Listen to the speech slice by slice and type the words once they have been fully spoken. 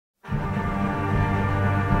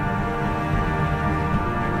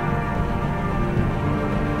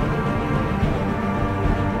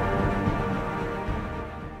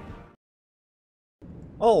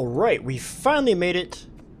Alright, we finally made it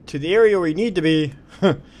to the area we need to be.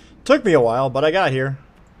 Took me a while, but I got here.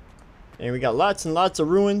 And we got lots and lots of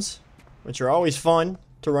ruins, which are always fun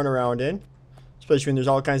to run around in. Especially when there's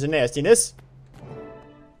all kinds of nastiness.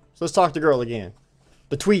 So let's talk to girl again.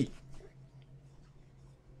 The tweet.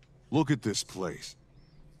 Look at this place.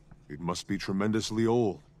 It must be tremendously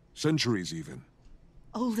old. Centuries even.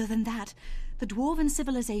 Older than that. The Dwarven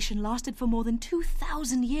civilization lasted for more than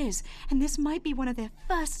 2,000 years, and this might be one of their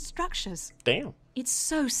first structures. Damn. It's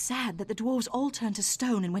so sad that the dwarves all turned to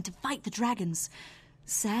stone and went to fight the dragons.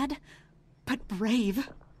 Sad, but brave.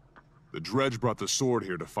 The dredge brought the sword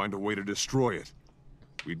here to find a way to destroy it.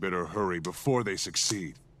 We'd better hurry before they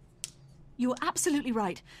succeed. You're absolutely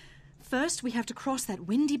right. First, we have to cross that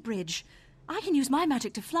windy bridge. I can use my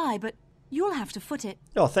magic to fly, but you'll have to foot it.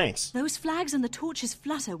 Oh, thanks. Those flags and the torches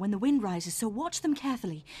flutter when the wind rises, so watch them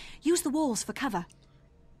carefully. Use the walls for cover.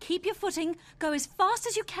 Keep your footing, go as fast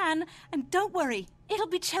as you can, and don't worry, it'll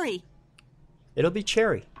be cherry. It'll be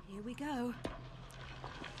cherry. Here we go.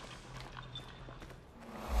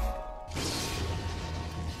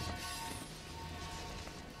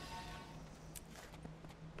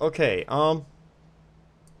 Okay,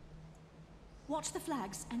 Watch the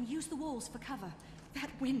flags and use the walls for cover. That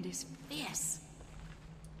wind is fierce.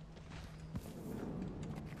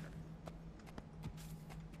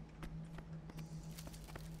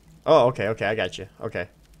 Oh, okay, I got you. Okay.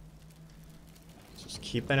 Just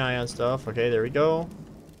keep an eye on stuff. Okay, there we go.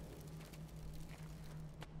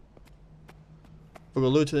 We'll go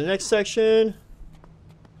loot to the next section.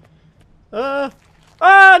 No!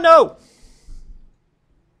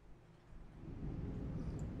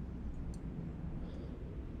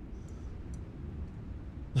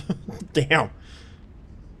 Damn.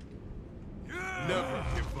 Never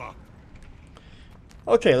give up.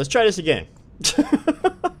 Okay, let's try this again.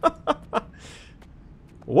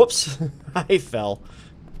 Whoops. I fell.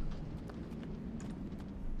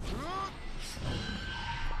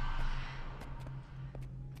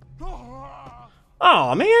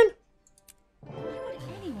 Aw, man. Why would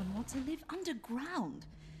anyone want to live underground?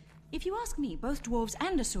 If you ask me, both dwarves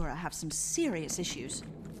and Asura have some serious issues.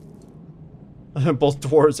 Both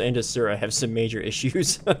dwarves and Asura have some major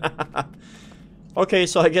issues. Okay,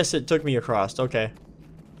 so I guess it took me across. Okay.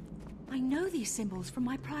 I know these symbols from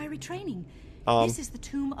my priory training. This is the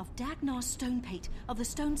tomb of Dagnar's Stonepate of the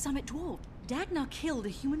Stone Summit Dwarf. Dagnar killed a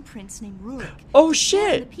human prince named Rurik. Oh In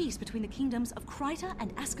shit! the peace between the kingdoms of Kryta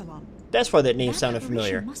and Ascalon. That's why that name That sounded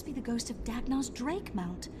familiar. apparition must be the ghost of Dagnar's Drake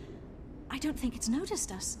Mount. I don't think it's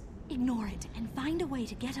noticed us. Ignore it and find a way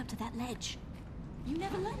to get up to that ledge. You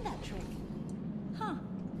never learned that trick. Huh.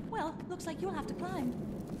 Well, looks like you'll have to climb.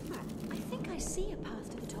 I think I see a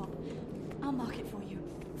path to the top. I'll mark it for you.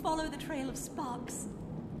 Follow the trail of sparks.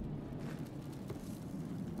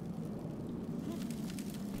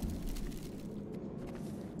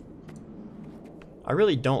 I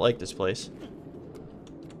really don't like this place.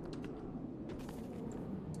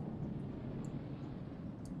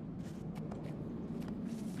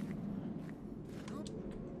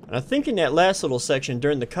 And I think in that last little section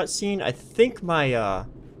during the cutscene, I think my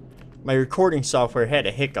my recording software had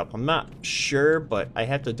a hiccup. I'm not sure, but I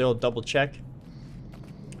have to double check.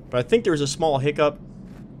 But I think there was a small hiccup.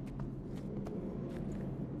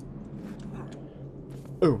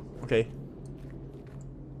 Ooh, okay.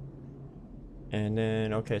 And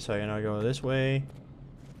then, okay, so I gotta go this way.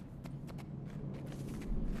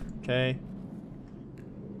 Okay.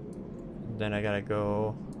 Then I gotta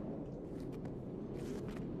go...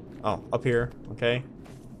 Oh, up here, okay.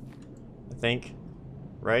 I think.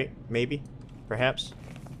 Right? Maybe? Perhaps?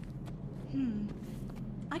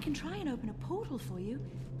 I can try and open a portal for you.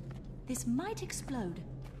 This might explode.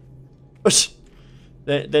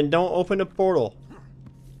 Then don't open the portal.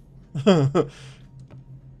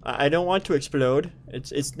 I don't want to explode.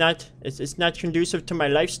 It's not conducive to my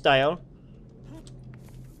lifestyle.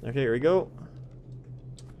 Okay, here we go.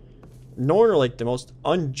 Norn are like the most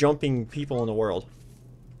unjumping people in the world.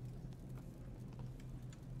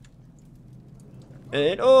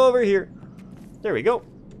 And over here. There we go.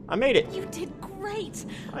 I made it. You did great.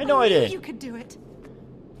 I know I knew did. You could do it.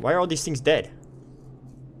 Why are all these things dead?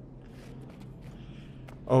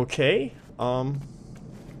 Okay.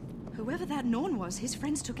 Whoever that Norn was, his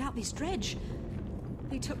friends took out this dredge.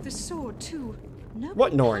 They took the sword too. Nobody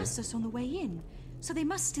What Norn? passed us on the way in, so they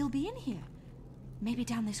must still be in here. Maybe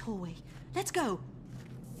down this hallway. Let's go.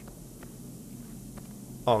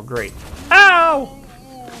 Oh, great. Ow!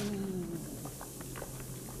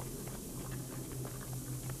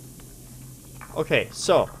 Okay,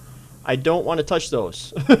 so I don't want to touch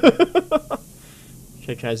those.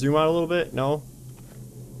 Okay, can I zoom out a little bit? No.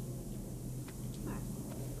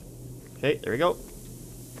 Okay, there we go.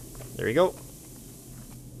 There we go.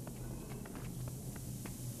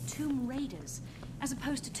 Tomb raiders, as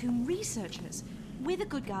opposed to tomb researchers. We're the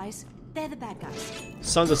good guys, they're the bad guys.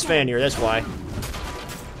 Sons of Svanir, that's why.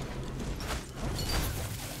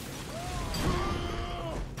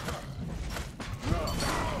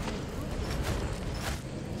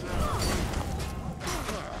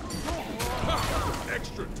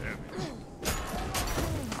 Extra damage.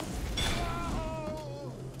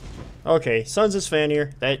 Okay, Sons of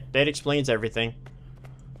Svanir. That explains everything.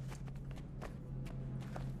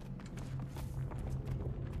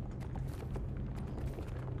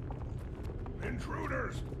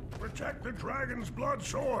 Intruders! Protect the dragon's blood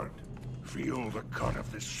sword! Feel the cut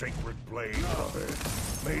of this sacred blade, brother.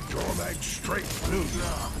 Made Dormag straight through.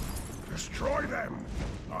 Destroy them!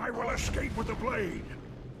 I will escape with the blade!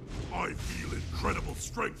 I feel incredible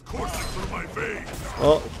strength coursing through my veins.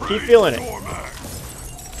 Well, keep feeling it. Dormag.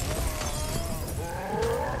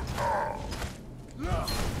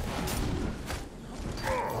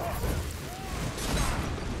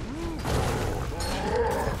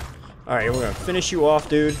 Alright, we're gonna finish you off,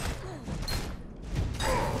 dude.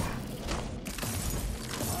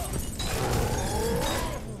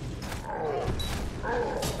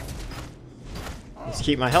 Let's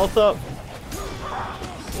keep my health up.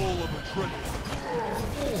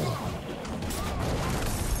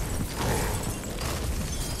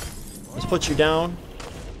 Let's put you down.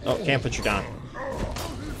 Oh, can't put you down.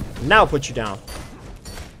 Now put you down.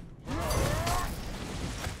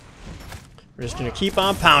 We're just gonna keep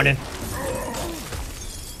on pounding.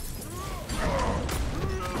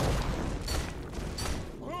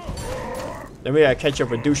 Then we gotta catch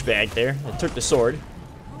up with douchebag there. I took the sword.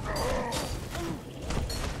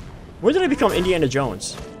 When did I become Indiana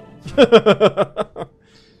Jones?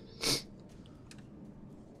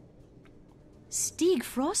 Stieg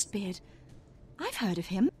Frostbeard. I've heard of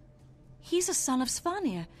him. He's a son of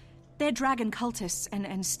Svanir. They're dragon cultists, and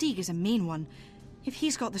Stieg is a mean one. If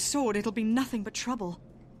he's got the sword, it'll be nothing but trouble.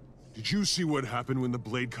 Did you see what happened when the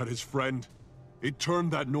blade cut his friend? It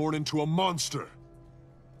turned that Norn into a monster.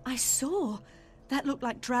 I saw. That looked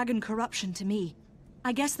like dragon corruption to me.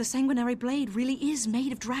 I guess the sanguinary blade really is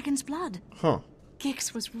made of dragon's blood. Huh.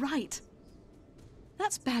 Gix was right.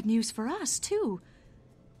 That's bad news for us, too.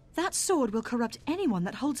 That sword will corrupt anyone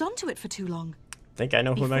that holds onto it for too long. Think I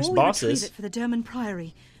know who my next Before boss we retrieve is. it for the Derman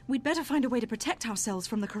Priory, we'd better find a way to protect ourselves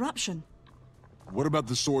from the corruption. What about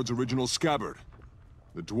the sword's original scabbard?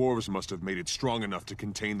 The dwarves must have made it strong enough to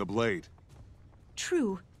contain the blade.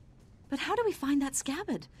 True. But how do we find that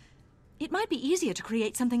scabbard? It might be easier to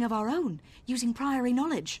create something of our own, using Priory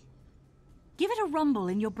knowledge. Give it a rumble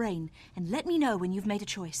in your brain, and let me know when you've made a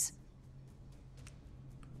choice.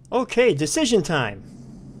 Okay, decision time.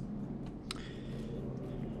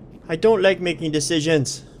 I don't like making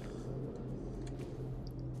decisions.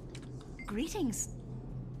 Greetings.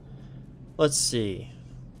 Let's see.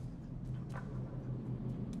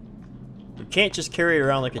 You can't just carry it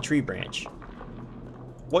around like a tree branch.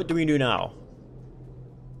 What do we do now?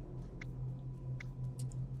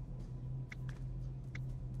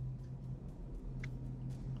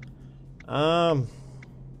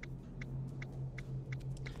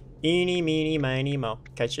 Eeny, meeny, miny, mo.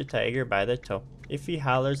 Catch a tiger by the toe. If he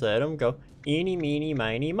hollers, let him go. Eeny, meeny,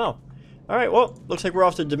 miny, mo. Alright, well, looks like we're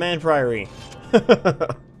off to Demand Priory.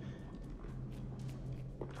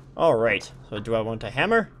 Alright, so do I want a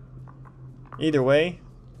hammer? Either way.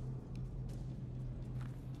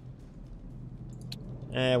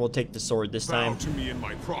 And we'll take the sword this time. Bow to me in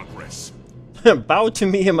my progress. Bow to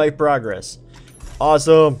me in my progress.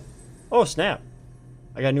 Awesome. Oh, snap.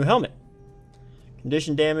 I got a new helmet.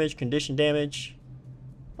 Condition damage, condition damage.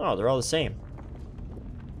 Oh, they're all the same.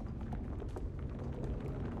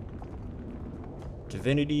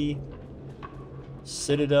 Divinity.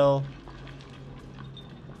 Citadel.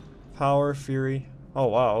 Power, Fury. Oh,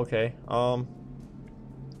 wow, okay.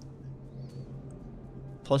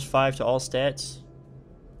 +5 to all stats.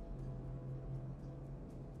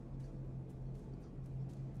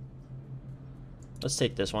 Let's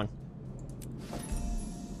take this one.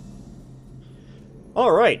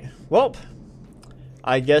 Alright, well,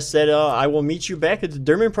 I guess that I will meet you back at the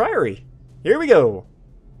Derman Priory. Here we go.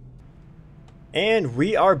 And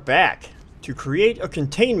we are back to create a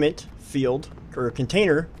containment field, or a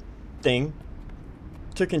container thing,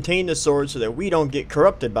 to contain the sword so that we don't get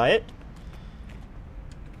corrupted by it.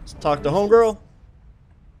 Let's talk to homegirl.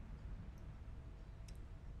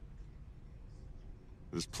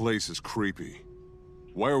 This place is creepy.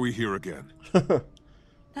 Why are we here again?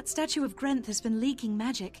 That statue of Grenth has been leaking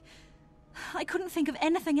magic. I couldn't think of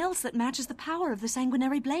anything else that matches the power of the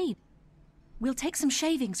sanguinary blade. We'll take some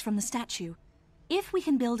shavings from the statue. If we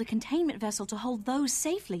can build a containment vessel to hold those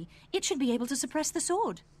safely, it should be able to suppress the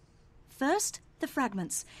sword. First, the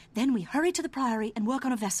fragments. Then we hurry to the priory and work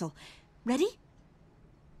on a vessel. Ready?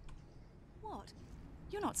 What?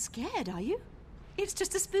 You're not scared, are you? It's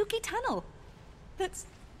just a spooky tunnel that's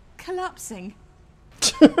collapsing.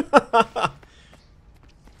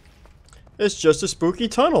 It's just a spooky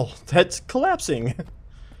tunnel that's collapsing.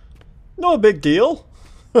 No big deal.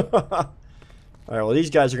 Alright, well, these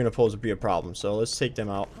guys are going to pose to be a problem, so let's take them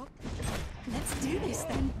out. Let's do this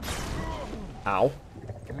then. Ow.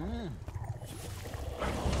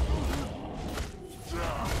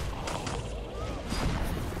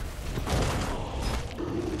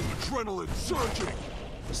 Adrenaline surging.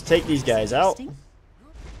 Let's take these guys out.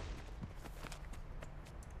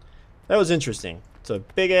 That was interesting. It's a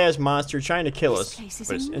big-ass monster trying to kill us, This place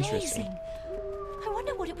but it's is interesting. amazing. I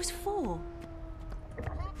wonder what it was for.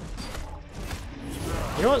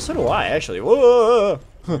 You know what? So do I, actually. Whoa!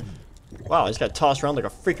 Wow, I just got tossed around like a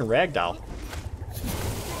freaking rag doll.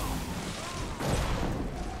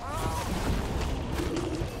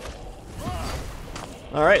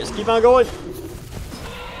 Alright, let's keep on going.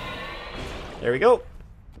 There we go.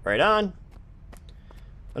 Right on.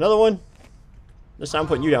 Another one. This time I'm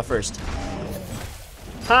putting you down first.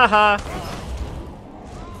 Haha.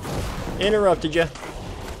 Interrupted you.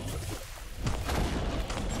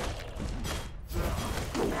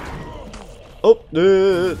 Oh,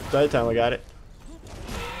 that time I got it.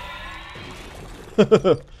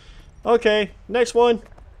 Okay, next one.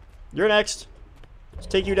 You're next. Let's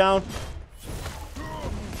take you down.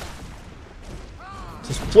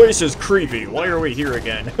 This place is creepy. Why are we here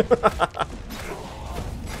again? That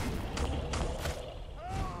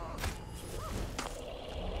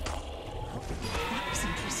was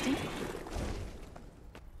interesting.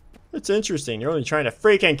 It's interesting. You're only trying to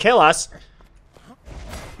freaking kill us.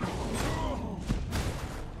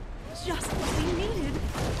 Just what we needed.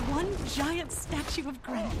 One giant statue of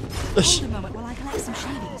Gren. Hold a moment while I collect some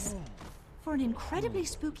shavings. For an incredibly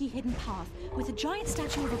spooky hidden path with a giant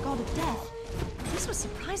statue of a god of death, this was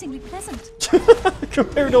surprisingly pleasant.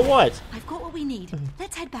 Compared to what? I've got what we need.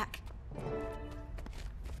 Let's head back.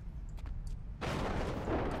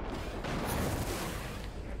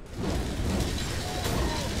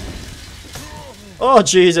 Oh,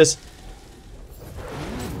 Jesus.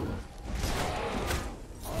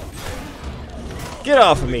 Get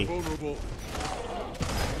off of me. Vulnerable.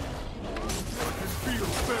 I can feel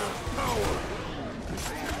their power.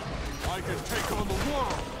 I can take on the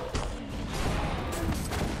world.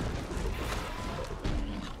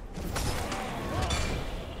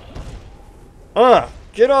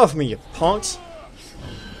 Get off me, you punks.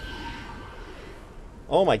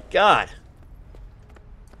 Oh my god.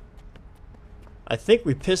 I think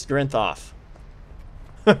we pissed Grinth off.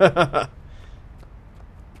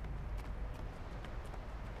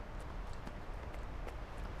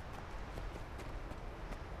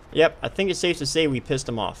 Yep, I think it's safe to say we pissed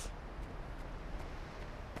him off.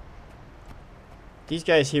 These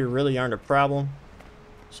guys here really aren't a problem,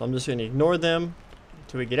 so I'm just going to ignore them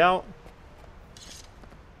until we get out.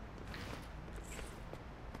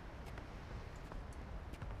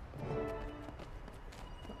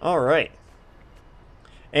 Alright.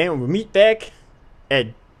 And we'll meet back at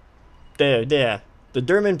the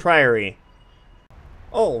Durman Priory.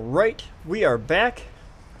 Alright, we are back.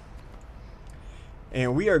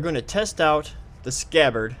 And we are going to test out the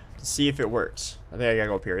scabbard to see if it works. I think I gotta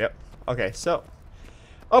go up here, yep. Okay, so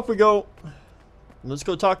up we go. Let's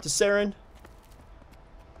go talk to Saren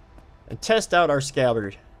and test out our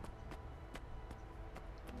scabbard.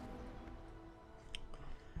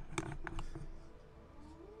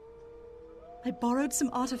 I borrowed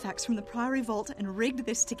some artifacts from the Priory Vault and rigged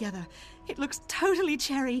this together. It looks totally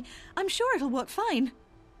cherry. I'm sure it'll work fine.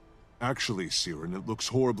 Actually, Siren, it looks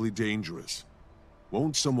horribly dangerous.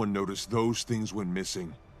 Won't someone notice those things when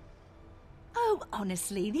missing? Oh,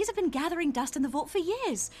 honestly, these have been gathering dust in the vault for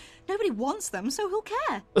years. Nobody wants them, so who'll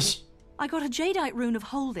care? I got a jadeite rune of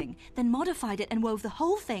holding, then modified it and wove the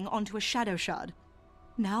whole thing onto a shadow shard.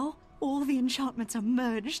 Now, all the enchantments are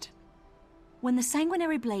merged. When the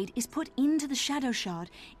sanguinary blade is put into the shadow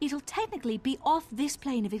shard, it'll technically be off this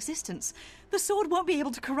plane of existence. The sword won't be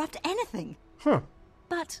able to corrupt anything. Huh.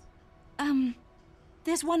 But,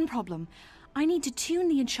 there's one problem. I need to tune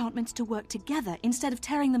the enchantments to work together instead of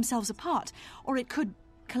tearing themselves apart, or it could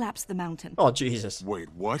collapse the mountain. Oh, Jesus.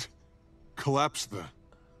 Wait, what? Collapse the...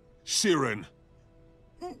 Siren!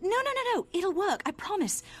 No. It'll work, I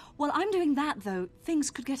promise. While I'm doing that, though,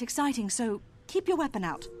 things could get exciting, so keep your weapon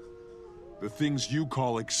out. The things you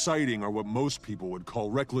call exciting are what most people would call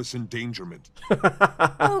reckless endangerment.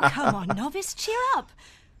 Oh, come on, novice, cheer up.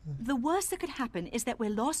 The worst that could happen is that we're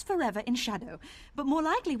lost forever in shadow, but more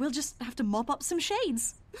likely we'll just have to mop up some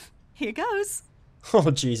shades. Here goes. Oh,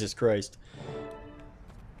 Jesus Christ.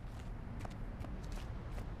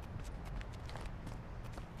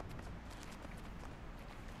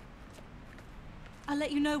 I'll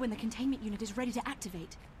let you know when the containment unit is ready to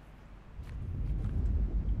activate.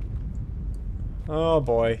 Oh,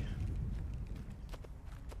 boy.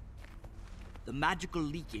 The magical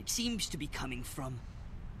leakage seems to be coming from...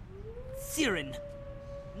 Siren.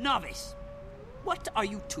 Novice. What are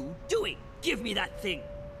you two doing? Give me that thing.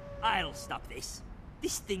 I'll stop this.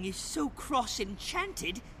 This thing is so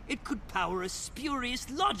cross-enchanted, it could power a spurious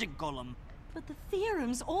logic golem. But the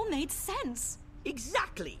theorems all made sense.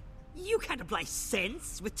 Exactly. You can't apply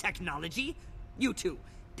sense with technology. You two,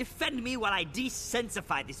 defend me while I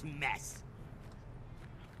desensify this mess.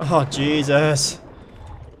 Oh, Jesus.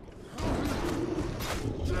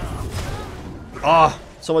 Ah,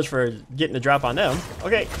 so much for getting the drop on them.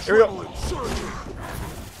 Okay, here we go.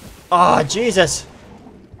 Ah, Jesus.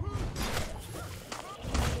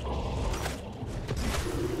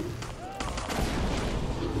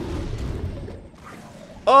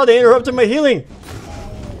 Oh, they interrupted my healing.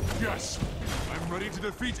 Yes, I'm ready to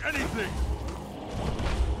defeat anything.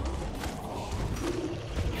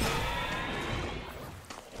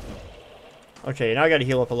 Okay, now I gotta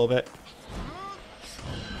heal up a little bit.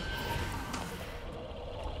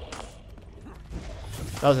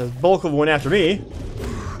 That was a bulk of one after me.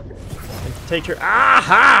 Take your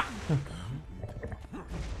aha!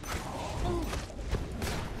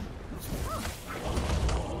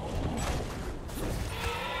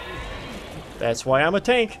 That's why I'm a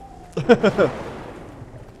tank. So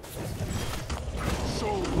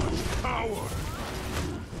much power.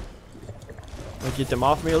 Let's get them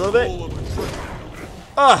off me a little bit.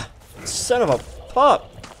 Ah, son of a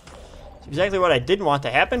pup. It's exactly what I didn't want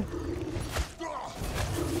to happen.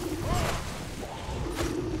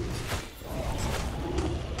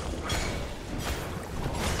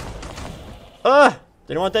 Ah,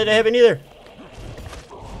 didn't want that to happen either.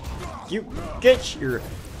 You get your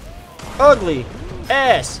ugly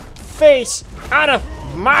ass face out of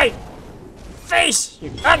my face,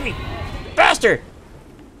 you ugly bastard!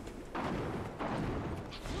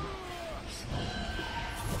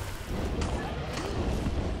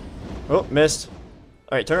 Oh, missed.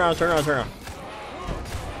 Alright, turn around, turn around, turn around.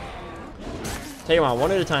 Take them on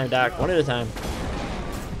one at a time, Doc. One at a time.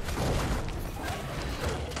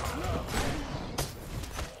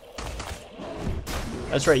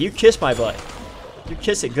 That's right, you kiss my butt. You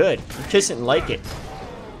kiss it good. You kiss it and like it.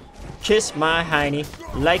 Kiss my hiney.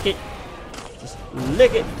 Like it. Just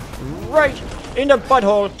lick it right in the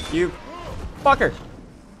butthole, you fucker.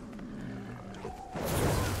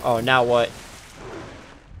 Oh, now what?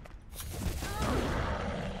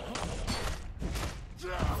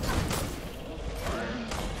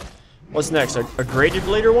 What's next? A graded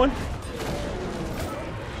later one?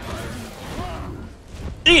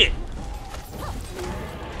 Eat it!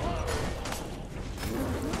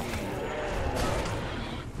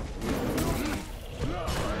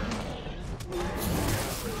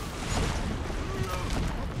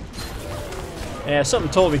 Yeah,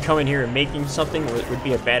 something told me coming here and making something would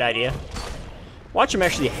be a bad idea. Watch him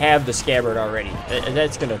actually have the scabbard already.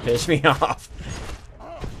 That's gonna piss me off.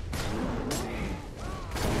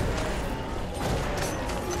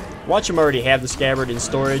 Watch him already have the scabbard in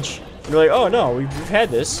storage. And you're like, oh no, we've had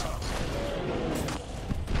this.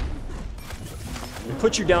 We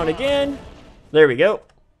put you down again. There we go.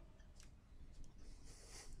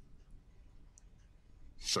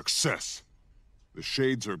 Success. The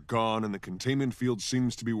shades are gone and the containment field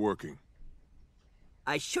seems to be working.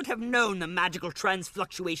 I should have known the magical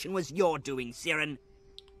transfluctuation was your doing, Siren.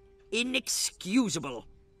 Inexcusable.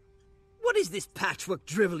 What is this patchwork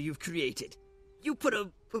drivel you've created? You put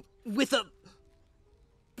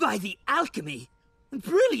by the alchemy.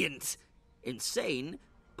 Brilliant. Insane,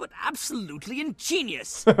 but absolutely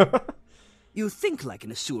ingenious. You think like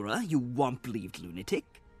an Asura, you womp-believed lunatic,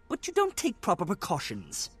 but you don't take proper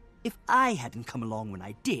precautions. If I hadn't come along when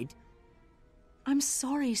I did... I'm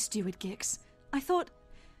sorry, Steward Gix.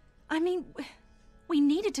 I mean, we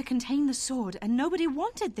needed to contain the sword, and nobody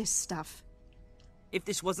wanted this stuff. If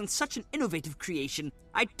this wasn't such an innovative creation,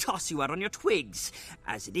 I'd toss you out on your twigs.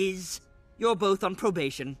 As it is, you're both on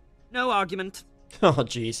probation. No argument. Oh,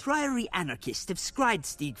 jeez. Priory anarchists have scried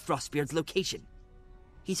Stieg Frostbeard's location.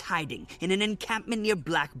 He's hiding in an encampment near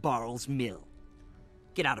Black Barrel's mill.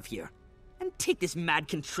 Get out of here, and take this mad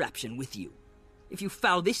contraption with you. If you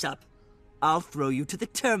foul this up, I'll throw you to the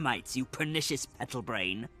termites, you pernicious petal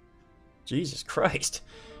brain. Jesus Christ.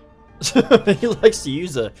 He likes to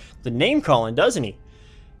use the name calling, doesn't he?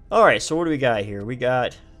 Alright, so what do we got here? We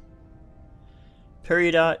got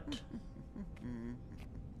Peridot,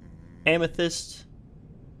 Amethyst.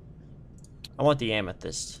 I want the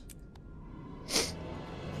Amethyst.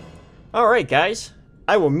 Alright, guys.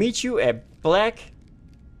 I will meet you at Black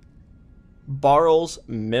Barrel's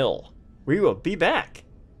Mill. We will be back.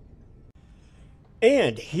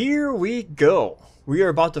 And here we go. We are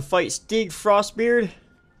about to fight Stig Frostbeard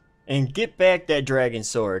and get back that dragon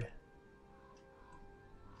sword.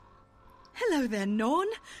 Hello there, Norn.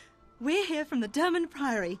 We're here from the Derman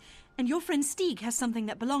Priory, and your friend Stig has something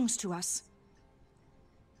that belongs to us.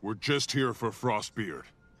 We're just here for Frostbeard.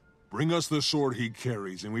 Bring us the sword he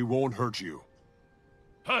carries and we won't hurt you.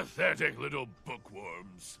 Pathetic little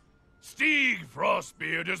bookworms. Stig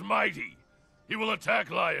Frostbeard is mighty. He will attack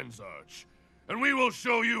Lion's Arch, and we will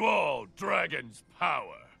show you all Dragon's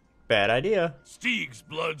power. Bad idea. Stig's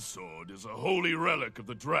blood sword is a holy relic of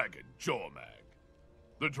the dragon, Jormag.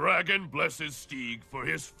 The dragon blesses Stig for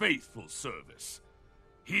his faithful service.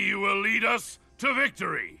 He will lead us to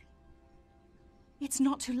victory. It's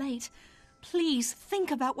not too late. Please, think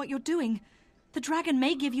about what you're doing. The dragon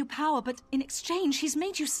may give you power, but in exchange, he's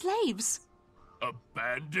made you slaves.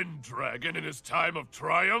 Abandoned dragon in his time of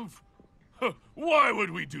triumph? Why would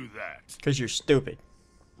we do that? Because you're stupid.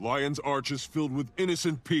 Lion's Arch is filled with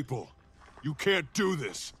innocent people. You can't do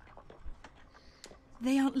this.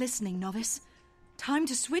 They aren't listening, Novice. Time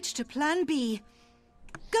to switch to Plan B.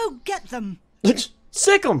 Go get them!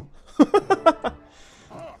 Sick 'em!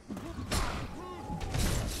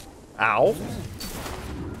 Ow.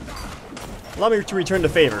 Allow me to return the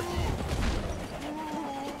favor.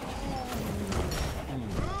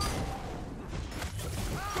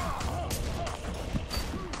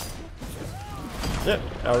 Yep,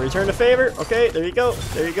 I'll return the favor. Okay, there you go.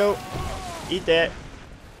 There you go. Eat that.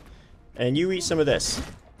 And you eat some of this.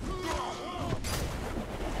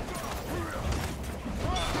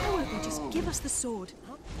 Why won't they just give us the sword?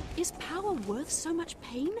 Is power worth so much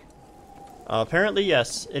pain? Apparently,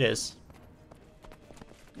 yes, it is.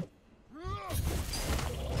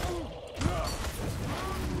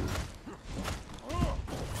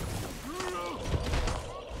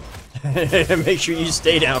 Make sure you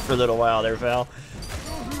stay down for a little while there, pal.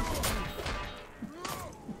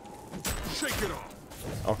 Shake it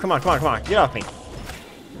off. Oh, come on, come on, come on. Get off me.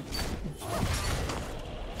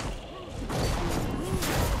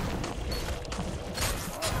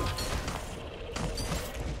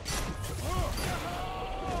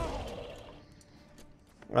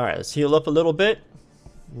 Alright, let's heal up a little bit.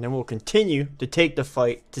 And then we'll continue to take the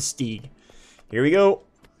fight to Stig. Here we go.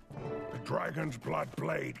 The dragon's blood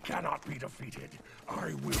blade cannot be defeated.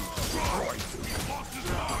 I will destroy you.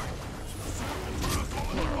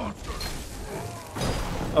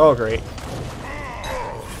 Oh, great.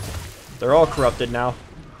 They're all corrupted now.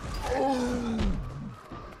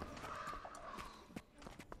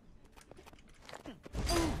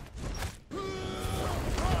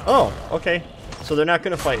 Oh, okay. So they're not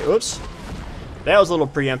gonna fight. Oops. That was a little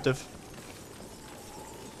preemptive.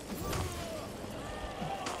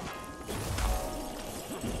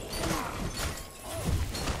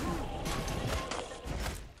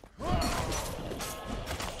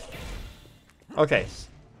 Okay.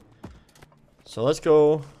 So let's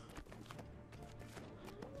go.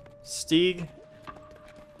 Stig.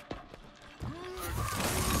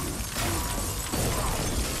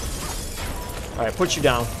 Alright, put you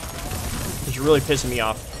down. Because you're really pissing me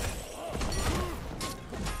off.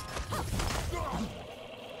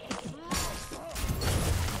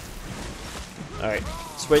 Alright,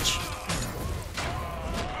 switch.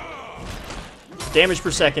 Damage per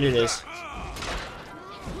second it is.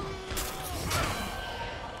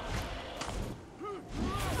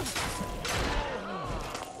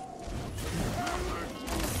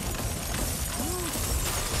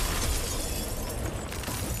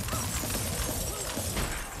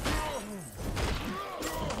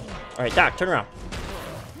 Alright, Doc, turn around.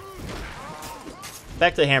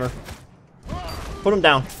 Back to the hammer. Put him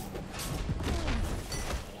down.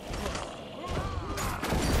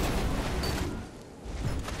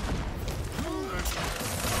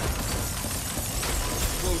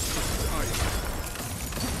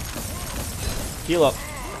 Heal up.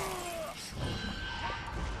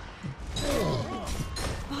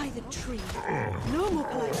 By the tree. No more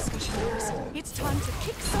polite discussion, Novice. It's time to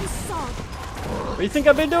kick some sod. What do you think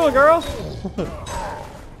I've been doing, girl?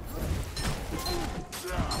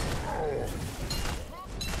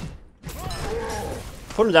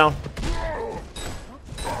 Put him down.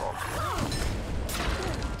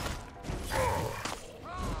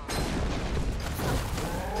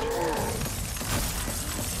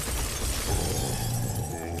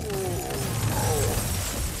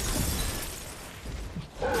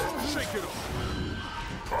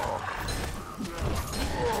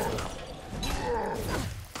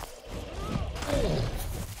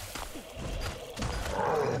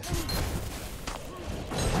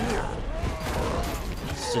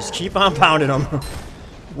 Just keep on pounding him.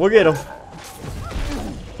 We'll get him.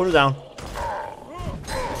 Put him down.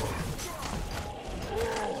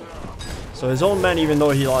 So his own men, even though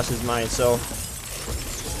he lost his mind, so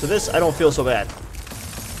this I don't feel so bad.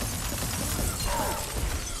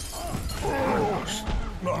 I was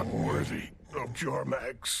not worthy of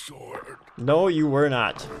Jormag's sword. No, you were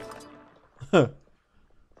not.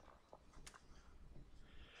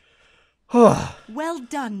 Well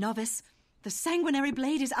done, novice. The sanguinary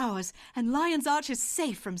blade is ours, and Lion's Arch is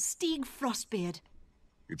safe from Stieg Frostbeard.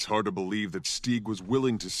 It's hard to believe that Stieg was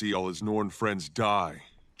willing to see all his Norn friends die,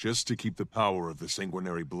 just to keep the power of the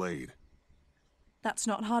sanguinary blade. That's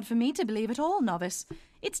not hard for me to believe at all, novice.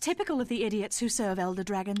 It's typical of the idiots who serve elder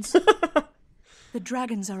dragons. The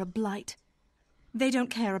dragons are a blight. They don't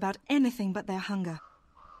care about anything but their hunger.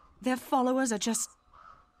 Their followers are just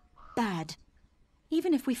bad.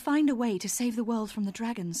 Even if we find a way to save the world from the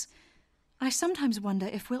dragons, I sometimes wonder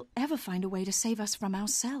if we'll ever find a way to save us from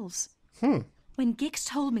ourselves. When Gix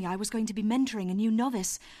told me I was going to be mentoring a new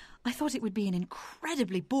novice, I thought it would be an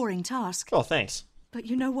incredibly boring task. Oh, thanks. But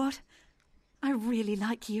you know what? I really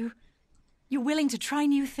like you. You're willing to try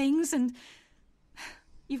new things, and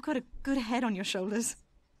you've got a good head on your shoulders.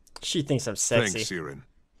 She thinks I'm sexy. Thanks, Siren.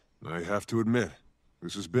 I have to admit,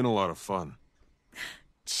 this has been a lot of fun.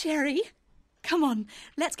 Cherry, come on,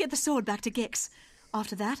 let's get the sword back to Gix.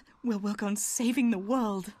 After that, we'll work on saving the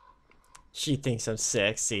world. She thinks I'm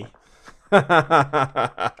sexy.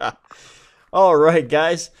 Alright,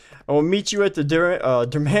 guys. I will meet you at the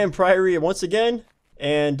Durman Priory once again.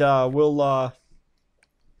 And we'll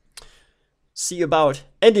see about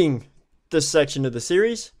ending this section of the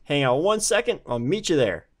series. Hang on 1 second. I'll meet you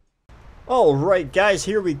there. Alright, guys.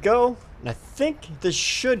 Here we go. And I think this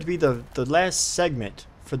should be the last segment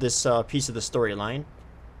for this piece of the storyline.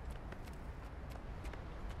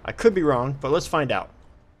 I could be wrong, but let's find out.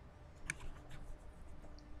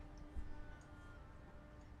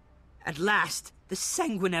 At last, the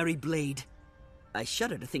sanguinary blade. I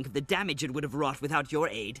shudder to think of the damage it would have wrought without your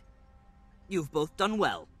aid. You've both done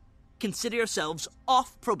well. Consider yourselves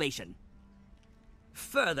off probation.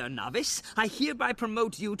 Further, novice, I hereby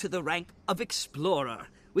promote you to the rank of explorer,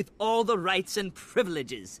 with all the rights and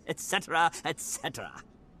privileges, etc., etc.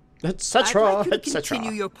 Etc., I'd like you to etc.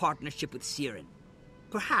 continue your partnership with Siren.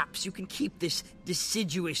 Perhaps you can keep this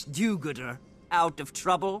deciduous do-gooder out of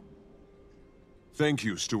trouble. Thank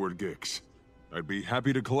you, Steward Gix. I'd be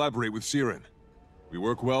happy to collaborate with Siren. We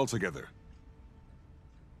work well together.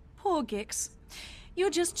 Poor Gix. You're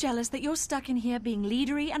just jealous that you're stuck in here being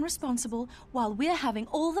leadery and responsible while we're having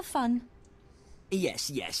all the fun.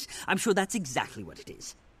 Yes, I'm sure that's exactly what it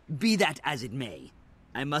is. Be that as it may,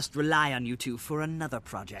 I must rely on you two for another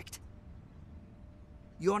project.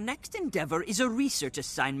 Your next endeavor is a research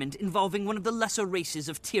assignment involving one of the lesser races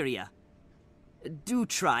of Tyria. Do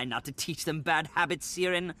try not to teach them bad habits,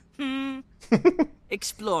 Siren.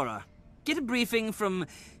 Explorer, get a briefing from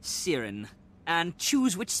Siren, and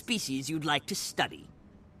choose which species you'd like to study.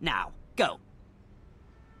 Now, go.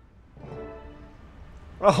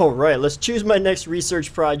 Alright, let's choose my next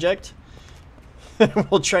research project.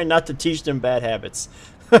 We'll try not to teach them bad habits.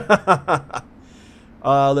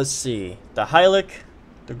 Let's see. The Hylic,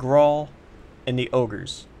 the Grawl, and the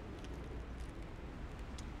Ogres.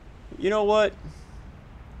 You know what?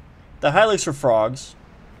 The Hylics are frogs,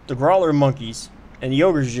 the Grawl are monkeys, and the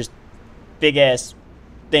Ogres are just big-ass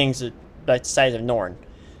things that the size of Norn.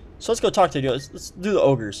 So let's go talk to the let's do the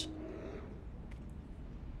Ogres.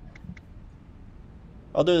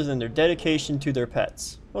 Other than their dedication to their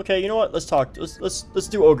pets. Okay, you know what? Let's talk. Let's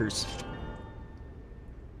do Ogres.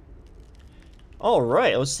 All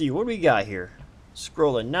right, let's see what do we got here.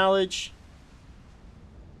 Scroll of Knowledge.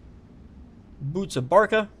 Boots of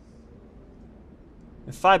Barca.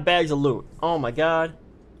 And 5 bags of loot. Oh my god.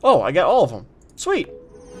 Oh, I got all of them. Sweet.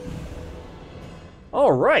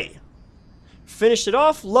 All right. Finished it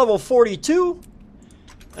off. Level 42.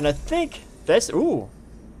 And I think that's... Ooh.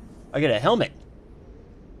 I get a helmet.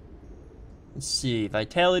 Let's see.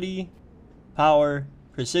 Vitality. Power.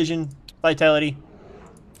 Precision. Vitality.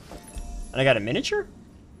 And I got a miniature?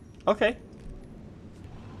 Okay.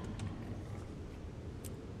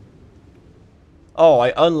 Oh,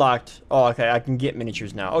 I unlocked. Oh, okay. I can get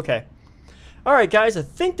miniatures now. Okay. Alright, guys. I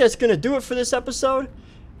think that's going to do it for this episode.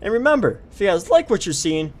 And remember, if you guys like what you're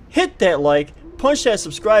seeing, hit that like, punch that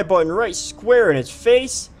subscribe button right square in its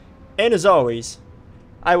face. And as always,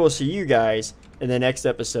 I will see you guys in the next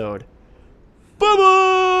episode.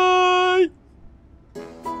 Bye-bye!